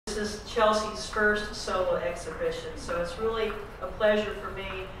is Chelsea's first solo exhibition, so it's really a pleasure for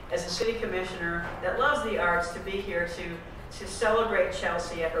me as a city commissioner that loves the arts to be here to celebrate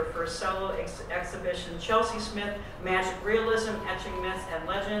Chelsea at her first solo exhibition, Chelsea Smith, Magic Realism, Etching Myths and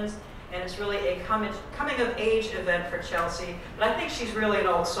Legends. And it's really a coming-of-age event for Chelsea, but I think she's really an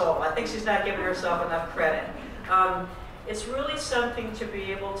old soul. I think she's not giving herself enough credit. It's really something to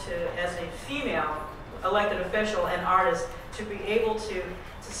be able to, as a female elected official and artist, to be able to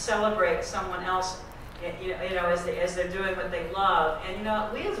celebrate someone else, as they're doing what they love. And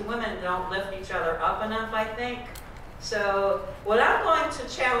we as women don't lift each other up enough, I think. So what I'm going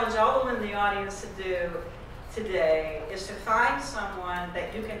to challenge all the women in the audience to do today is to find someone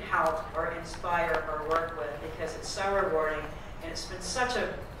that you can help or inspire or work with, because it's so rewarding and it's been such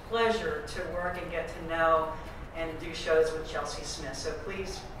a pleasure to work and get to know and do shows with Chelsea Smith. So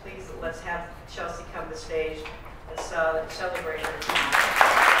please, let's have Chelsea come to the stage. Let's celebrate her.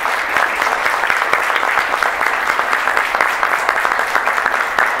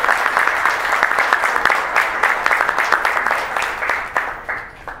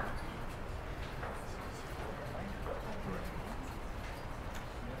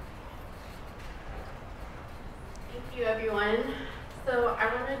 Thank you, everyone. So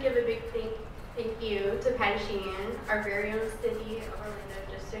I want to give a big thank you to Sheehan, our very own City of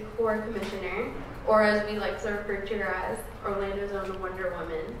Orlando District 4 Commissioner, or as we like to refer to her as, Orlando's own Wonder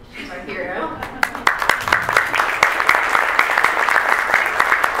Woman. She's our hero.